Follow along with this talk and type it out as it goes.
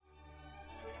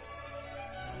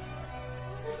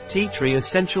Tea tree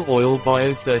essential oil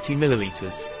bio 30 ml.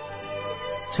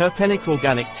 Terpenic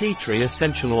organic tea tree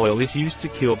essential oil is used to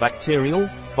cure bacterial,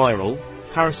 viral,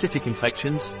 parasitic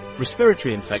infections,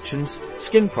 respiratory infections,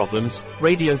 skin problems,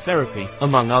 radiotherapy,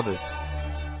 among others.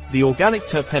 The organic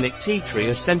terpenic tea tree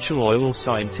essential oil, or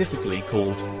scientifically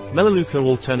called Melaleuca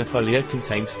alternifolia,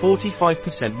 contains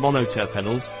 45%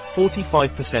 monoterpenols,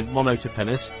 45%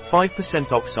 monoterpenes,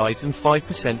 5% oxides and 5%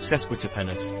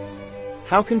 sesquiterpenes.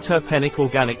 How can terpenic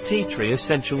organic tea tree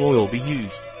essential oil be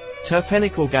used?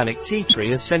 Terpenic organic tea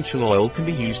tree essential oil can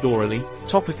be used orally,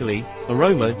 topically,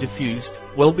 aroma diffused,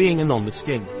 well-being and on the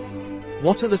skin.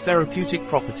 What are the therapeutic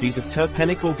properties of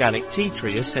terpenic organic tea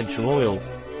tree essential oil?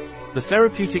 The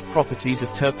therapeutic properties of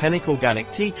terpenic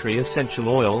organic tea tree essential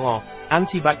oil are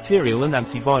antibacterial and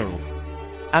antiviral,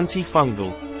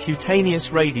 antifungal, cutaneous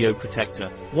radioprotector.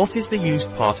 What is the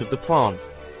used part of the plant?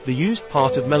 The used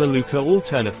part of Melaleuca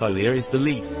alternifolia is the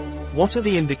leaf. What are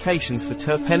the indications for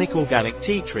terpenic organic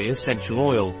tea tree essential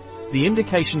oil? The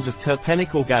indications of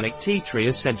terpenic organic tea tree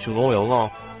essential oil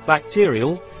are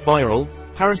bacterial, viral,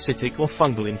 parasitic or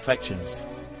fungal infections,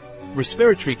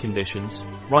 respiratory conditions,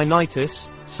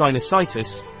 rhinitis,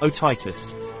 sinusitis,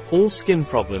 otitis, all skin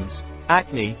problems,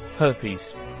 acne,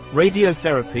 herpes,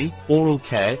 radiotherapy, oral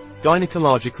care,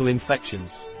 gynecological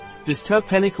infections. Does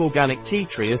terpenic organic tea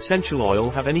tree essential oil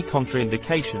have any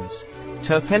contraindications?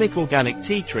 Terpenic organic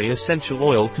tea tree essential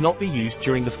oil cannot be used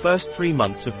during the first 3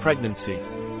 months of pregnancy.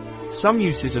 Some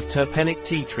uses of terpenic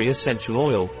tea tree essential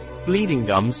oil: bleeding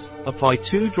gums, apply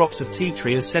 2 drops of tea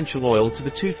tree essential oil to the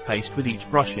toothpaste with each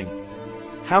brushing.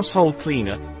 Household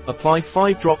cleaner, apply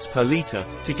 5 drops per liter,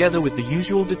 together with the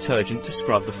usual detergent to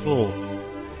scrub the floor.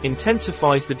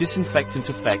 Intensifies the disinfectant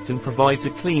effect and provides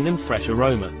a clean and fresh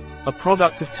aroma. A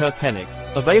product of Terpenic.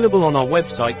 Available on our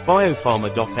website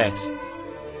biopharma.s.